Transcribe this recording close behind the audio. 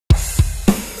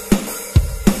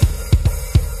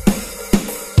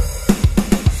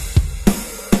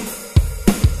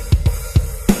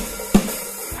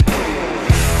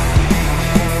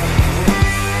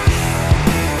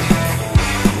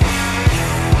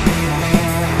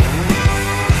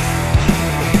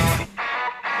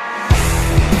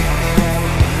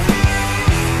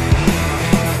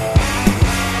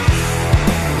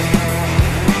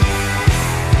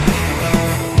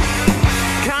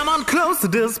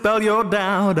dispel your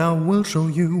doubt. I will show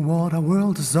you what our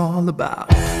world is all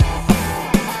about.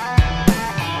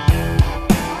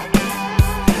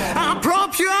 I'll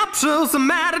prop you up to some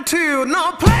attitude.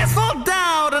 No place for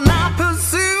doubt in our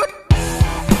pursuit.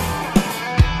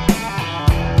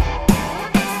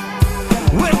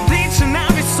 With each and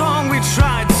every song we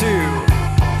try to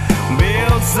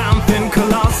build something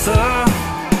colossal.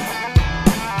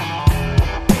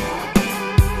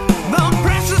 The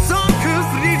precious on cruise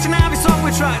with each and every song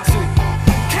we try to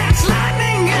catch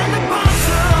lightning in the bottle.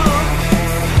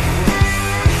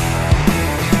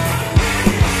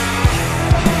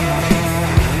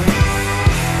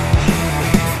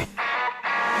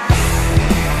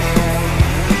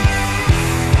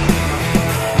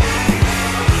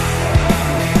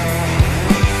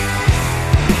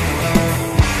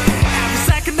 Every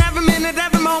second, every minute,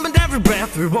 every moment, every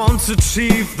breath, we want to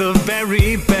achieve the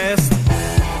very best.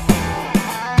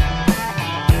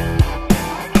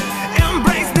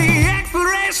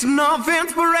 Of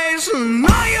inspiration,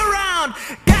 all year round,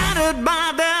 guided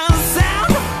by the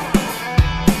sound.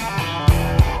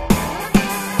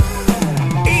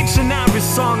 Each and every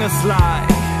song is like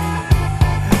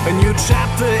a new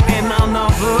chapter in our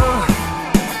novel.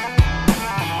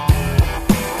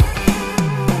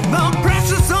 The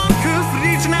precious on cruise with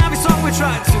each and every song we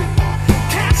try to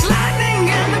catch lightning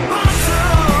in the bottle.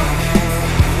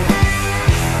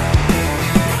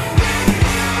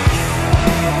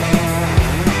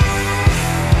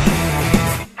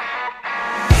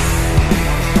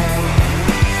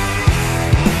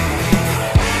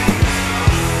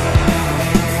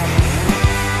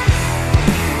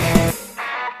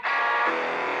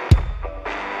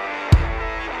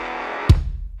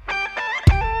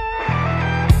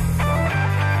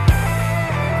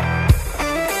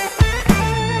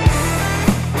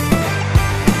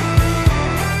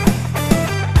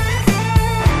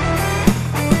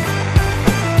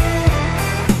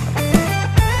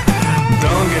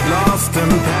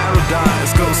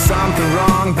 Something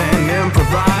wrong, then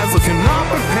improvise. If you're not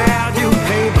prepared, you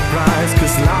pay the price.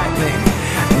 'Cause lightning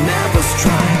never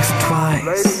strikes twice.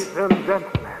 Ladies and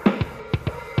gentlemen,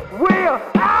 we're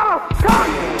out of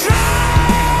time.